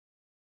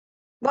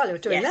While you're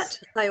doing Yes.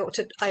 that, I ought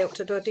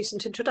to do a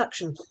decent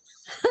introduction.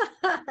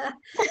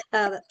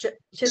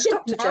 She's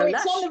Dr. Jo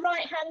Nash. It's on the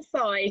right-hand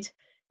side.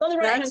 On the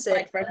right-hand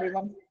side for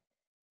everyone.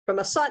 From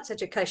a science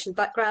education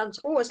background,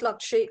 always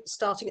loved sheep,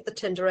 starting at the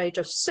tender age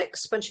of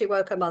 6 when she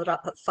woke her mother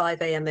up at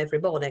 5 a.m. every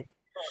morning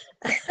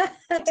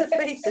to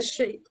feed the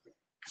sheep.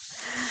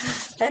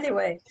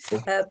 Anyway,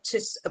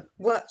 she's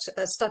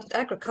studied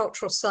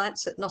agricultural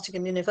science at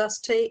Nottingham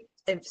University,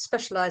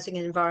 specialising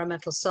in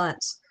environmental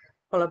science,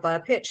 followed by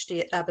a PhD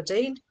at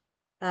Aberdeen,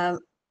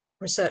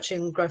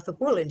 researching growth of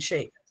wool in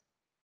sheep.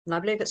 And I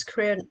believe it's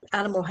career in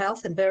animal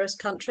health in various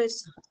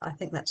countries. I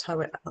think that's how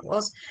it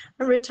was.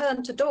 And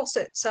returned to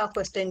Dorset,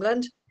 southwest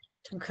England,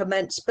 to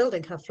commence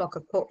building her flock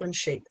of Portland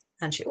sheep.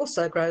 And she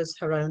also grows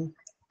her own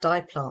dye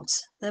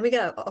plants. There we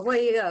go.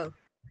 Away you go.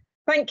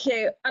 Thank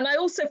you. And I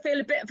also feel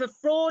a bit of a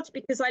fraud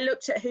because I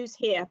looked at who's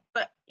here.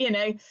 But, you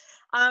know,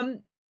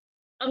 I'm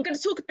going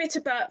to talk a bit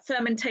about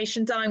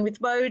fermentation dyeing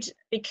with Woad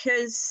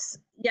because,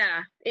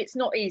 yeah, it's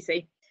not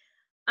easy.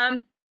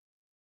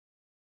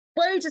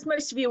 Woad, as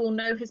most of you all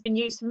know, has been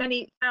used for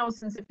many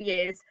thousands of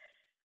years.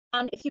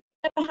 And if you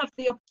ever have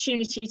the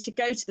opportunity to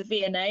go to the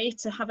V&A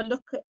to have a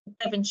look at the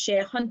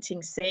Devonshire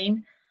hunting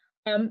scene,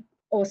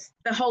 or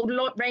the whole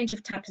range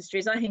of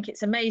tapestries, I think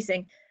it's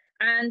amazing.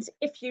 And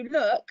if you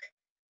look,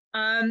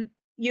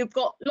 you've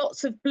got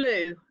lots of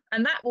blue,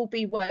 and that will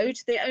be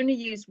Woad. They only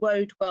use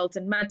Woad, Weld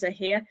and Madder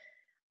here.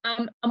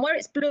 And where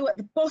it's blue at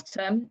the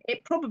bottom,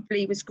 it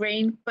probably was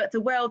green, but the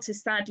weld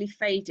has sadly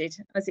faded,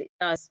 as it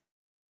does.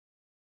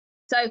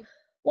 So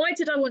why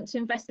did I want to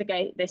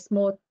investigate this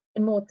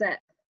in more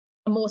depth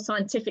and more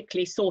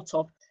scientifically, sort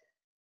of?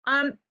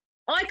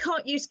 I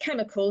can't use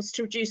chemicals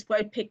to reduce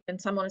Woad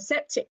pigment. I'm on a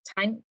septic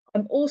tank.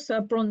 I'm also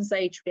a Bronze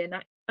Age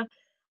reenactor.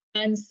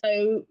 And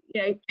so,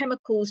 you know,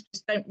 chemicals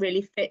just don't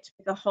really fit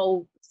with the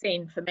whole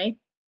scene for me.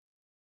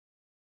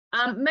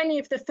 Many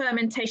of the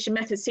fermentation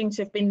methods seem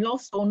to have been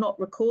lost or not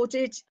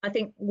recorded. I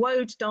think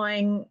Woad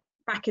dyeing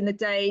back in the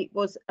day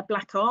was a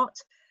black art.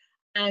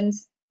 And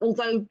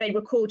although they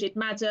recorded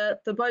Madder,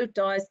 the Woad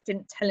dyers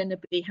didn't tell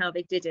anybody how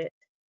they did it.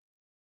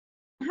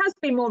 There has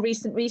been more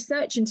recent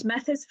research into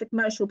methods for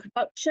commercial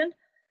production,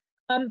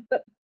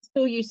 but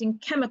still using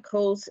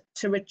chemicals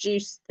to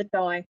reduce the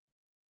dye.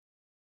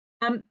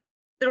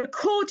 The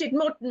recorded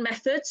modern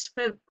methods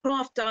for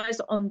craft dyes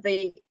on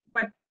the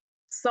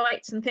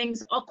websites and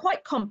things are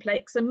quite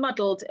complex and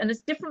muddled, and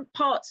as different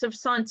parts of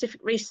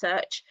scientific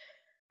research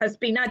has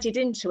been added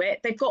into it,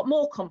 they've got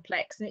more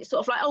complex, and it's sort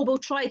of like, oh, we'll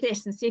try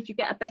this and see if you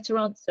get a better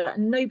answer,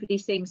 and nobody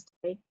seems to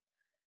be.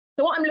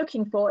 So what I'm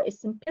looking for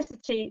is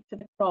simplicity for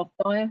the craft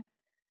dyer,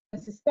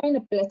 and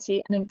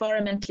sustainability and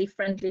environmentally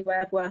friendly way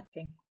of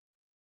working.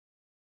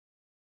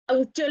 I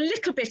will do a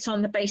little bit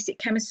on the basic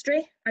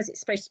chemistry, as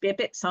it's supposed to be a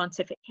bit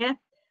scientific here.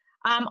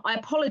 I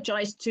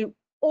apologise to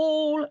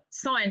all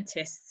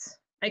scientists,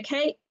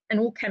 okay, and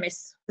all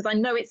chemists, because I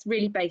know it's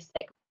really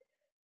basic.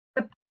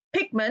 The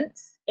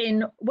pigments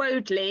in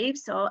Woad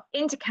leaves are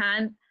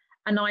indican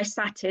and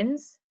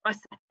isatans,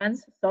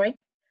 sorry.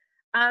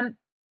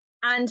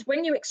 And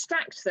when you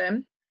extract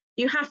them,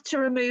 you have to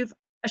remove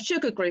a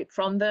sugar group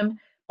from them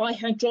by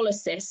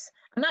hydrolysis,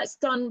 and that's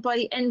done by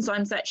the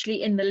enzymes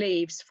actually in the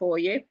leaves for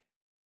you.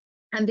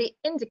 And the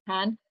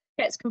indican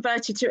gets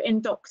converted to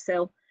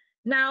indoxyl.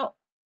 Now,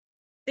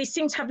 these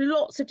seem to have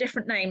lots of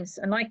different names,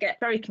 and I get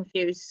very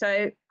confused,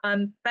 so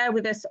bear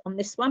with us on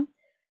this one.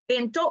 The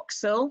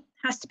indoxyl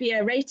has to be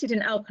aerated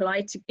in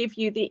alkali to give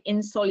you the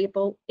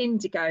insoluble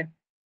indigo.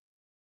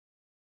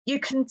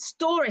 You can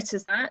store it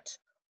as that,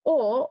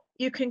 or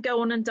you can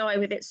go on and dye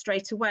with it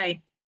straight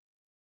away.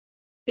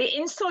 The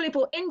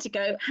insoluble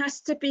indigo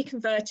has to be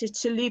converted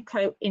to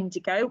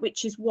leuco-indigo,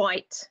 which is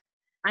white,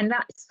 and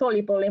that's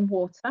soluble in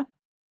water.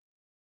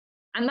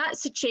 And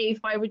that's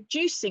achieved by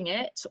reducing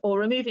it or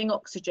removing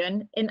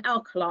oxygen in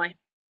alkali.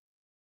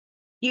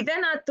 You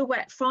then add the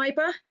wet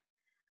fibre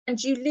and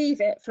you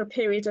leave it for a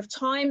period of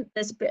time.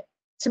 There's a bit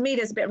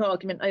of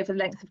argument over the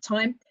length of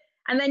time,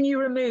 and then you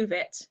remove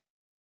it.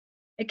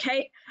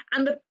 Okay,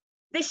 and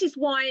this is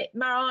why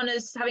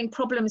Mariana's having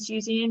problems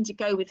using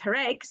indigo with her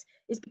eggs,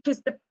 is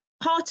because the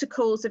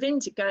particles of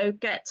indigo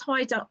get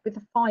tied up with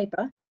the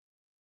fibre,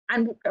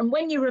 and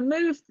when you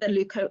remove the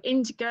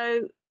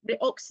leuco-indigo, it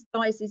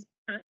oxidizes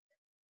back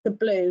the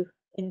blue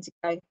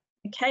indigo.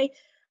 Okay,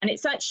 and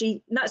it's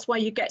actually, that's why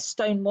you get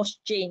stone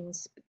washed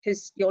genes,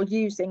 because you're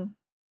using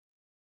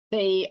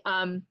the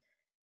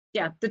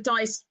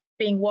dyes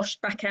being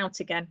washed back out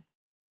again.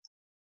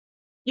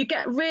 You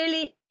get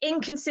really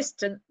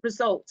inconsistent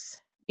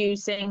results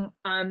using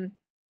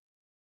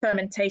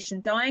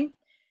fermentation dyeing.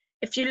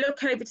 If you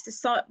look over to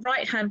the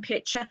right hand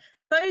picture,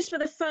 those were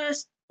the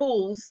first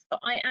balls that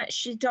I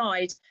actually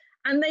dyed,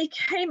 and they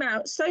came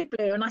out so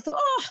blue, and I thought,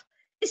 oh,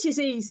 this is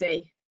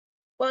easy.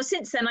 Well,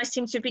 since then I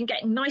seem to have been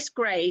getting nice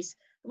greys.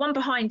 The one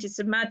behind is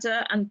a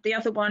Madder and the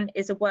other one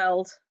is a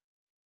Weld.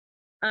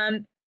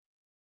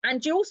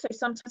 And you also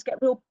sometimes get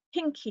real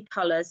pinky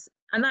colours,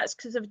 and that's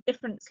because of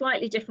a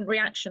slightly different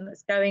reaction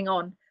that's going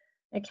on.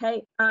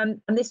 Okay,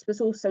 and this was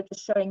also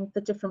just showing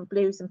the different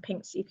blues and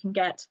pinks you can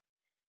get.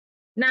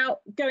 Now,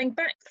 going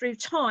back through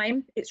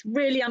time, it's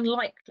really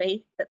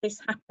unlikely that this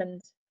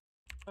happened.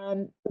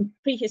 From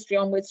prehistory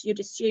onwards, you'd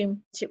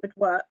assume that it would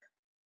work.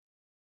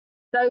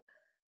 So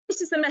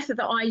this is the method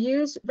that I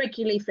use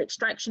regularly for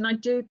extraction. I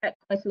do get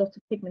quite a lot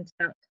of pigment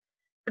out.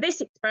 For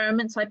this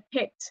experiment, I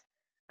picked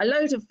a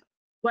load of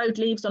woad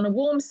leaves on a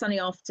warm, sunny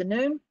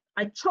afternoon.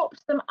 I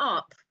chopped them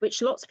up,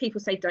 which lots of people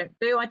say don't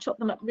do. I chopped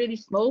them up really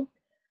small.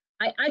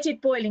 I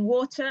added boiling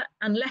water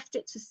and left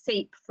it to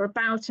seep for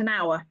about an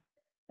hour.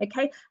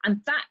 Okay,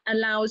 and that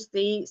allows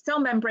the cell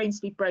membranes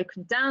to be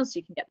broken down so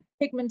you can get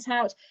the pigment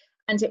out,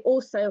 and it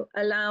also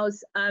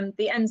allows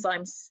the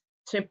enzymes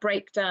to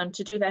break down,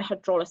 to do their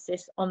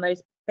hydrolysis on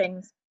those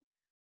things.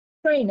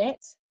 Strain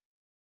it.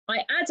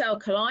 I add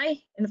alkali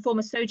in the form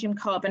of sodium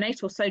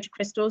carbonate or soda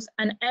crystals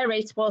and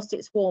aerate whilst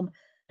it's warm.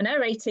 And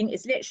aerating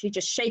is literally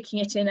just shaking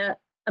it in a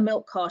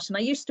milk carton. I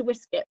used to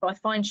whisk it, but I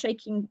find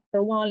shaking for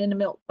a while in a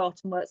milk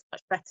carton works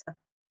much better.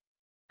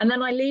 And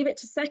then I leave it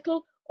to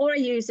settle, or I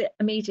use it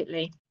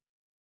immediately.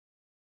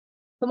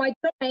 For my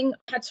dyeing,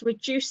 I had to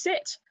reduce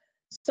it.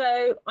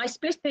 So I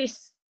split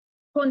these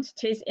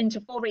quantities into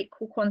 4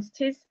 equal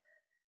quantities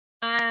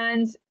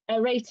and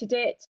aerated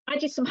it,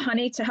 added some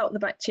honey to help the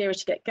bacteria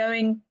to get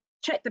going,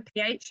 checked the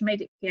pH,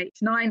 made it pH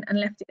 9 and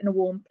left it in a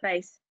warm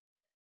place.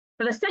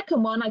 For the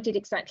second one, I did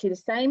exactly the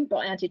same, but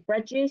I added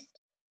bread yeast.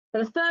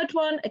 For the third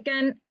one,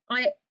 again,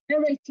 I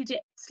aerated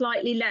it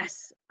slightly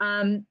less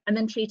and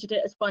then treated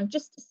it as one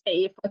just to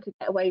see if I could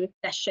get away with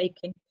less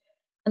shaking.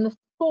 And the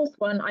fourth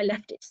one, I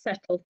left it to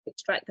settle to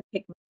extract the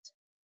pigment.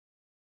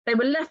 They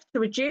were left to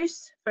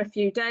reduce for a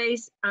few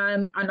days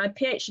and I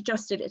pH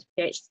adjusted it to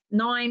pH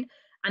 9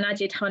 and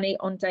added honey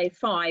on day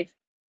 5.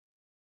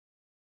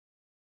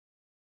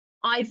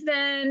 I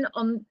then,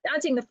 on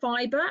adding the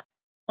fibre,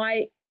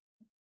 I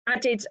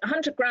added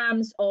 100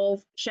 grams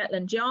of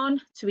Shetland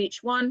yarn to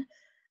each one,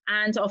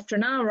 and after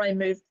an hour I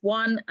removed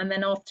one, and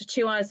then after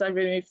 2 hours I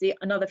removed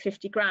another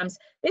 50 grams.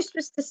 This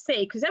was to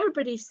see, because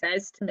everybody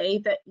says to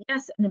me that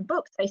yes, and in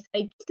books they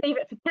say just leave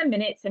it for 10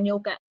 minutes and you'll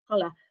get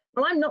colour.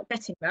 Well, I'm not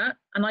getting that,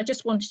 and I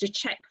just wanted to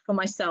check for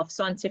myself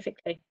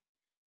scientifically,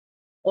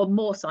 or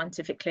more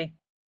scientifically.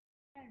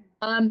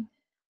 On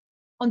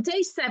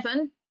day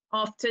 7,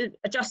 after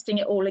adjusting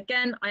it all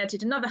again, I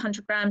added another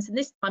 100 grams, and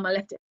this time I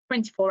left it for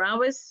 24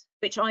 hours,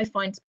 which I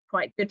find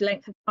quite a good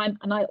length of time.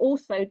 And I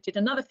also did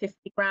another 50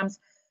 grams,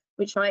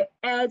 which I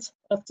aired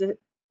after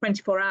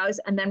 24 hours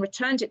and then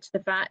returned it to the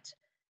vat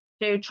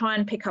to try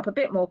and pick up a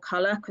bit more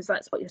colour, because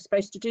that's what you're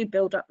supposed to do,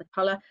 build up the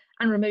colour,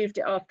 and removed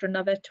it after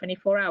another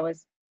 24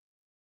 hours.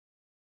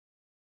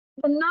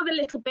 Another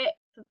little bit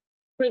for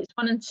groups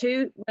 1 and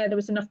 2, where there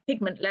was enough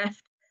pigment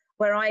left,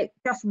 where I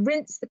just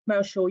rinsed the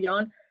commercial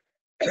yarn,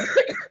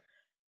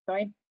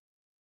 sorry,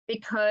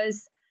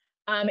 because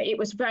it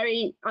was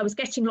I was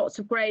getting lots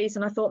of greys,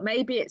 and I thought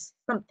maybe it's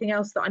something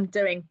else that I'm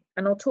doing,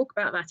 and I'll talk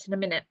about that in a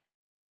minute.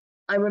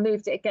 I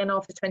removed it again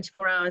after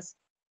 24 hours.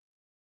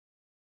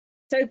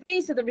 So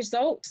these are the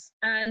results,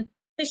 and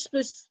this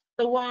was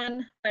the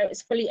one where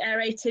it's fully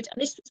aerated,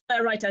 and this was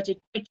where I'd added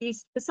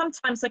veggies. But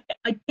sometimes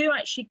I do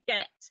actually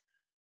get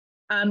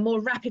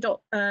more rapid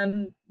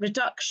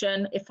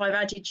reduction if I've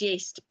added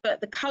yeast,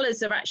 but the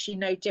colours are actually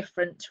no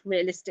different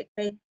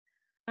realistically.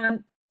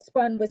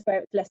 Spun was where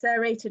it was less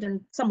aerated, and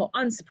somewhat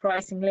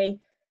unsurprisingly,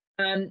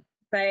 there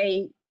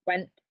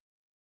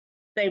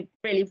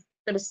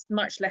was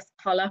much less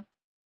colour.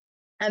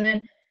 And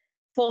then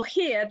for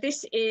here,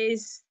 this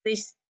is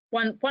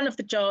one of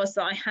the jars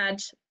that I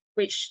had,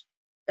 which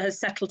has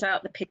settled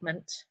out the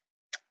pigment.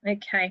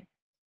 Okay,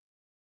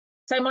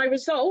 so my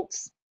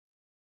results,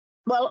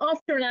 well,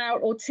 after an hour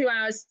or 2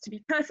 hours, to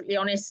be perfectly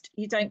honest,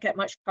 you don't get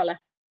much colour,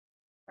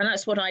 and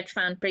that's what I'd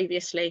found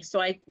previously. So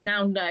I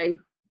now know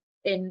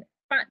in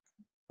fact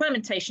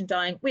fermentation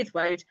dyeing with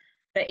Woad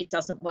that it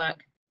doesn't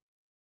work.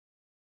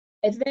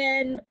 I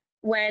then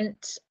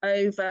went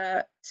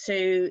over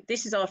to,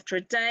 this is after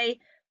a day,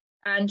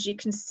 and you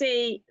can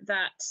see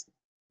that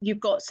you've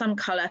got some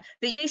colour.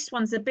 The yeast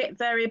one's a bit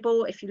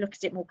variable. If you look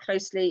at it more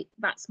closely,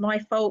 that's my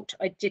fault.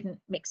 I didn't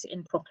mix it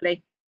in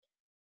properly.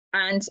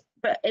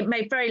 But it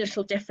made very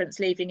little difference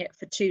leaving it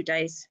for 2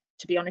 days,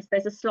 to be honest.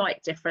 There's a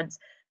slight difference,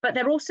 but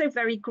they're also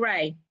very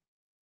grey.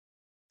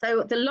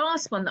 So the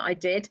last one that I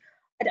did,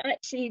 I'd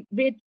actually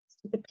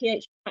readjusted the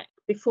pH back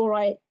before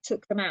I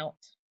took them out,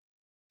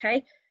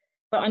 okay?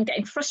 But I'm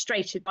getting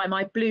frustrated by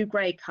my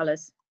blue-grey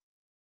colours.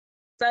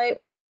 So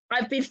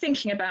I've been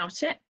thinking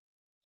about it,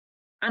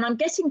 and I'm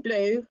getting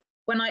blue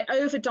when I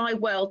over-dye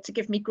Weld to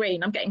give me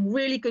green. I'm getting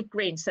really good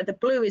green, so the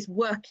blue is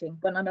working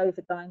when I'm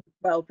over-dyeing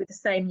Weld with the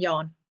same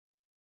yarn.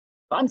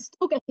 But I'm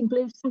still getting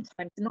blue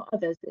sometimes, and not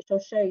others, which I'll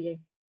show you.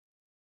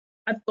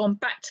 I've gone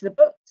back to the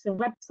books and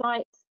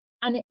websites,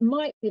 and it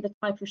might be the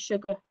type of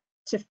sugar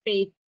to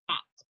feed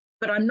that,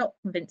 but I'm not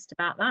convinced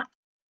about that.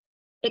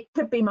 It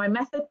could be my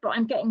method, but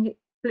I'm getting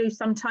blue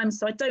sometimes,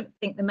 so I don't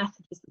think the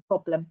method is the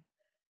problem.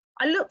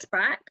 I looked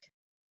back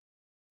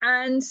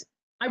and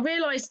I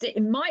realised that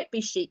it might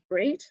be sheep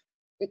breed.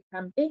 It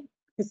can be,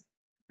 because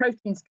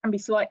proteins can be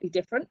slightly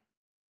different.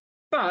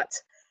 But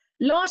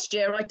Last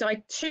year, I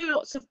dyed 2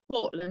 lots of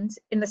Portland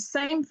in the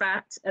same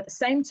vat at the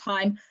same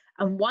time,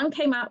 and one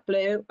came out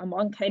blue and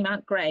one came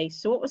out grey.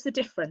 So what was the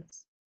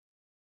difference?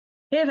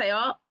 Here they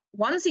are.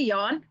 One's a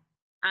yarn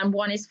and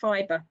one is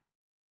fibre.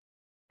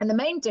 And the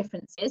main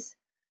difference is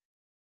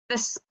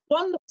the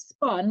one that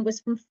spun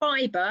was from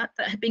fibre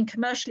that had been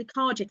commercially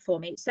carded for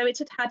me. So it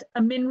had had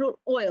a mineral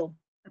oil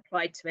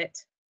applied to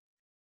it.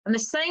 And the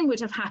same would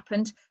have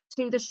happened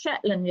to the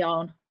Shetland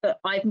yarn that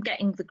I'm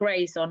getting the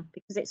greys on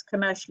because it's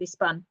commercially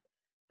spun.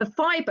 The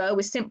fibre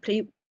was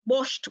simply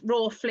washed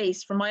raw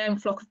fleece from my own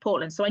flock of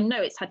Portland. So I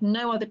know it's had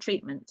no other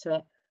treatment to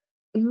it.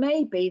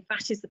 Maybe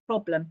that is the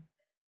problem.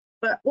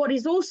 But what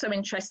is also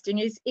interesting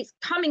is it's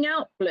coming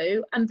out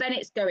blue and then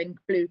it's going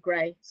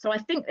blue-grey. So I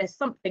think there's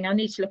something, I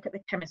need to look at the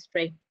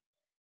chemistry.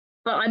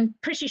 But I'm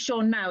pretty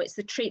sure now it's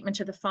the treatment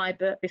of the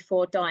fibre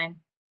before dyeing.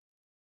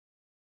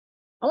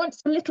 I want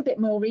a little bit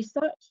more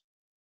research.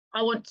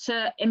 I want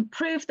to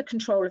improve the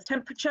control of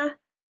temperature.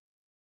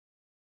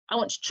 I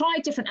want to try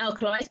different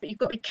alkalis, but you've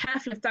got to be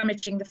careful of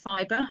damaging the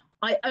fibre.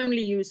 I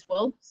only use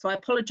wool, so I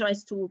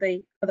apologise to all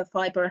the other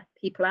fibre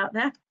people out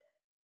there.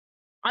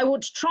 I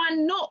want to try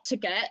not to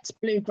get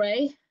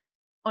blue-grey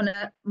on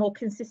a more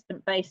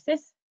consistent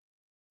basis.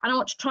 And I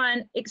want to try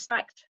and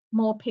extract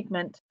more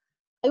pigment.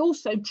 I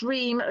also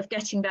dream of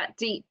getting that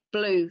deep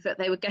blue that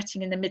they were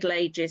getting in the Middle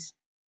Ages.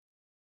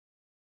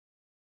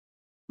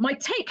 My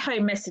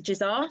take-home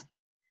messages are,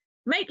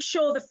 make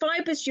sure the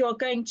fibres you're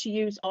going to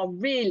use are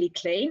really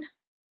clean.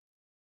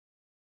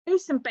 Do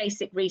some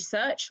basic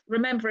research,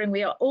 remembering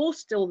we are all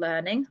still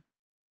learning.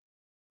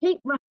 Keep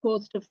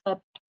records to refer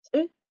back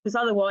to, because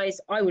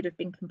otherwise I would have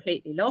been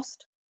completely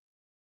lost.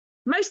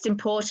 Most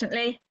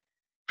importantly,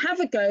 have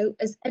a go,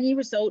 as any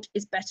result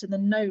is better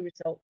than no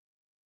result.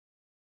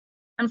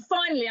 And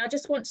finally, I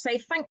just want to say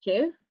thank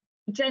you,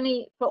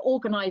 Jenny, for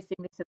organising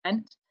this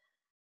event.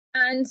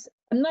 And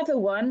another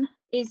one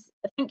is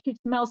a thank you to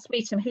Mel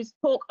Sweetum, whose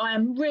talk I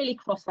am really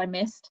cross I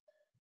missed,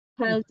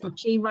 because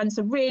she runs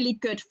a really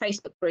good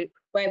Facebook group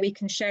where we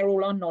can share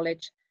all our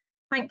knowledge.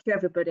 Thank you,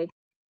 everybody.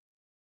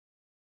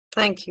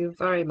 Thank you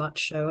very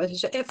much, Joe.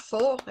 It's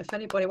F4 if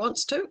anybody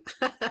wants to.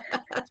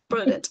 That's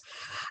brilliant.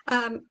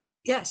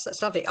 Yes,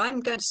 that's lovely. I'm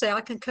going to say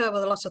I concur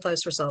with a lot of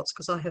those results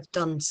because I have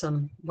done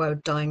some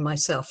Woad dyeing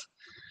myself.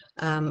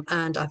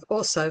 And I've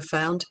also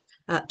found,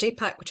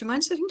 Deepak, would you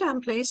mind sitting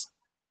down, please?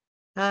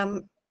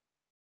 Oh,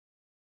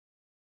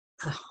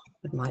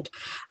 never mind.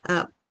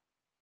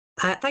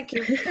 Thank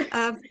you.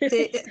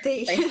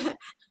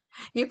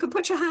 You can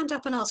put your hand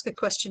up and ask a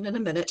question in a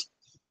minute.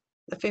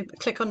 If you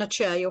click on a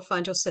chair, you'll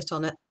find you'll sit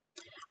on it.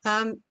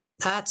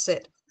 That's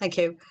it. Thank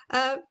you.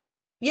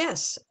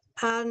 Yes,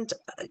 and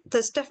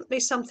there's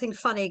definitely something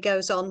funny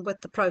goes on with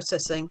the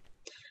processing,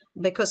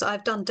 because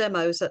I've done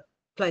demos at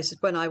places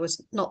when I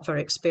was not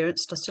very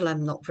experienced. I still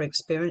am not very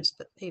experienced,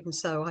 but even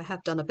so, I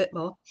have done a bit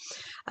more.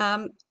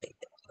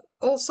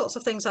 All sorts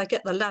of things. I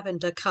get the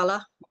lavender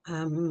colour.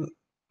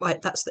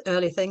 Right, that's the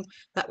early thing.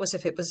 That was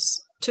if it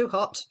was too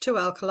hot, too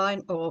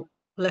alkaline, or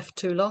left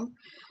too long.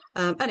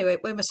 Anyway,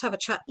 we must have a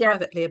chat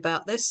privately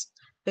about this,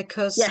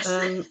 because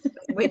I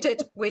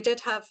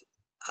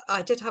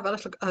did have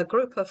a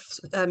group of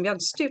young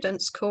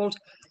students called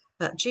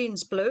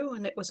Jeans Blue,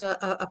 and it was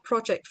a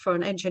project for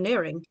an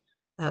engineering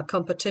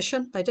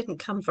competition. They didn't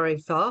come very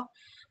far,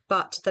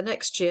 but the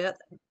next year,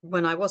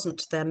 when I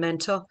wasn't their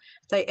mentor,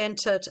 they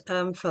entered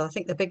for, I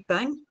think, the Big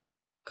Bang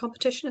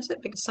competition, is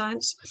it? Big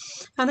Science,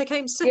 and they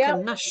came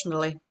second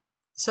nationally.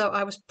 So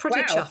I was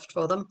pretty chuffed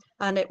for them,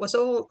 and it was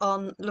all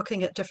on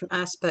looking at different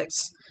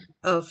aspects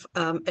of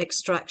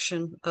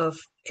extraction of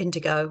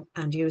indigo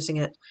and using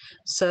it.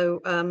 So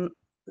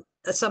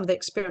some of the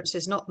experience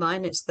is not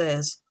mine, it's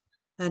theirs.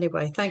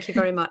 Anyway, thank you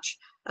very much.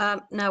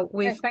 Now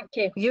we've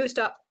used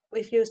up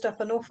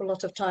an awful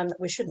lot of time that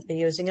we shouldn't be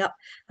using up.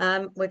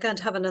 We're going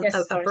to have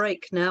a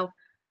break now,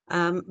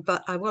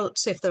 but I will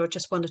see if there are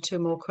just 1 or 2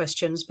 more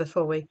questions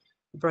before we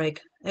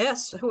break.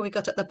 Yes, who have we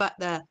got at the back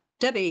there?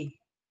 Debbie.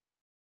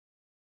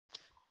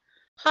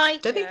 Hi,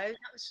 Debbie? Joe.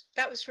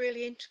 That was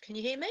really interesting. Can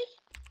you hear me?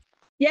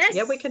 Yes.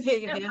 Yeah, we can hear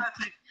you here.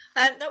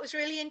 That was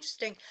really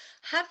interesting.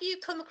 Have you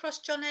come across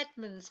John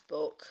Edmund's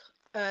book,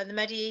 the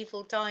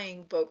medieval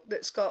dyeing book,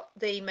 that's got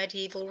the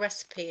medieval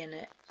recipe in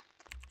it?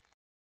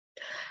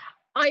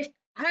 I've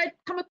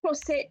come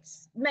across it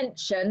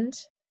mentioned,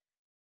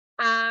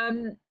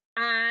 and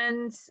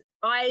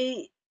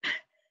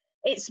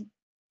it's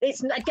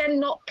again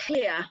not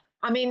clear.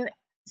 I mean,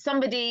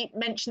 somebody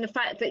mentioned the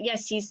fact that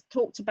yes, he's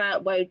talked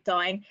about Woad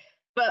dyeing,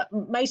 but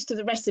most of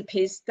the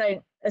recipes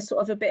are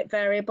sort of a bit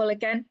variable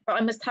again. But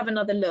I must have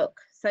another look.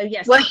 So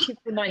yes, thank you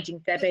for reminding,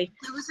 Debbie.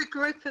 There was a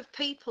group of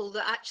people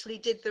that actually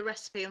did the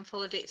recipe and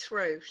followed it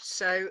through.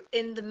 So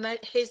in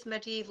his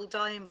medieval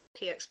dyeing book,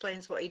 he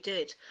explains what he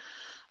did.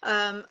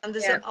 And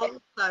there's also,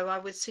 I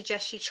would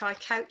suggest you try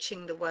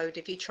couching the Woad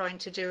if you're trying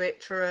to do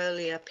it for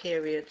earlier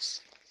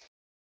periods.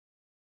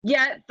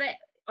 Yeah, but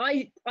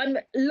I'm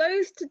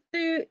loath to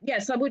do.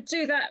 Yes, I would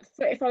do that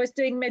if I was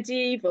doing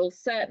medieval,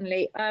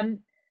 certainly.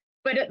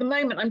 But at the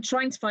moment, I'm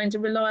trying to find a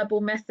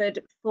reliable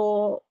method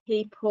for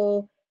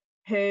people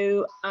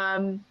who,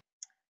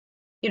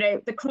 you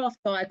know, the craft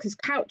buyer, because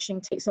couching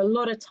takes a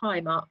lot of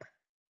time up,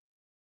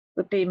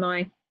 would be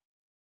my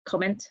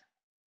comment.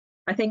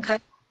 I think.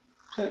 I'd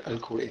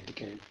call it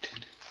indicated.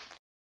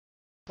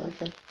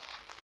 Okay.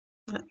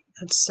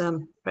 That's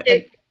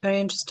very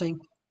interesting.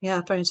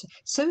 Yeah, very interesting.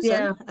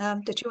 Susan, Yeah.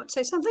 did you want to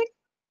say something?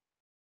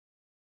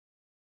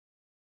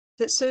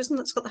 Is it Susan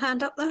that's got the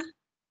hand up there?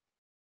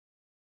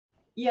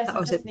 Yes, That I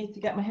was just it. need to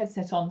get my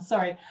headset on.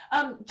 Sorry.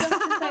 Just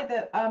to say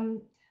that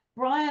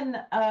Brian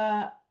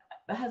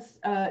has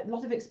a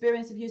lot of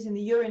experience of using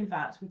the urine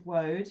vat with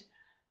Woad,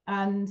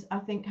 and I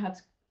think had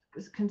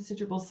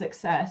considerable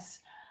success.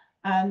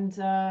 And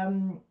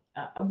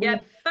Yeah,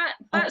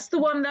 that's the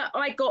one that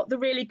I got the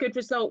really good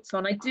results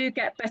on. I do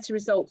get better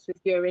results with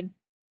urine,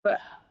 but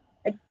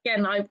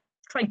again, I'm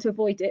trying to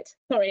avoid it.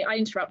 Sorry, I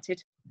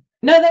interrupted.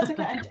 No, that's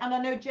okay. And I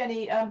know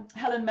Jenny,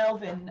 Helen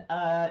Melvin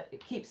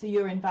keeps a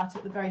urine vat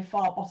at the very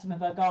far bottom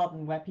of her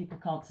garden where people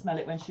can't smell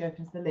it when she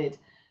opens the lid.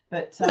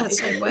 But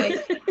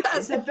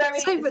it's a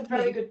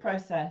very good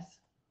process.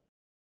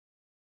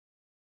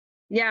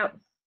 Yeah.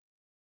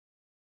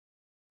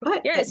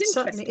 Right. Yeah, it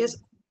certainly is.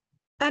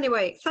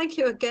 Anyway, thank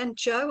you again,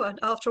 Jo. And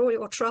after all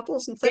your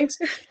troubles and things,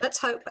 let's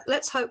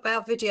hope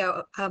our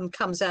video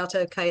comes out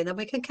okay, and then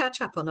we can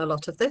catch up on a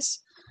lot of this.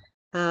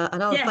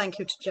 Another thank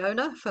you to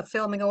Jonah for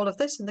filming all of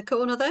this in the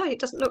corner there. He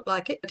doesn't look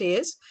like it, but he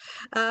is.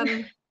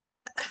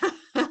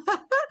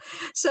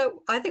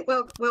 So I think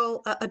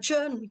we'll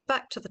adjourn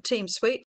back to the team suite.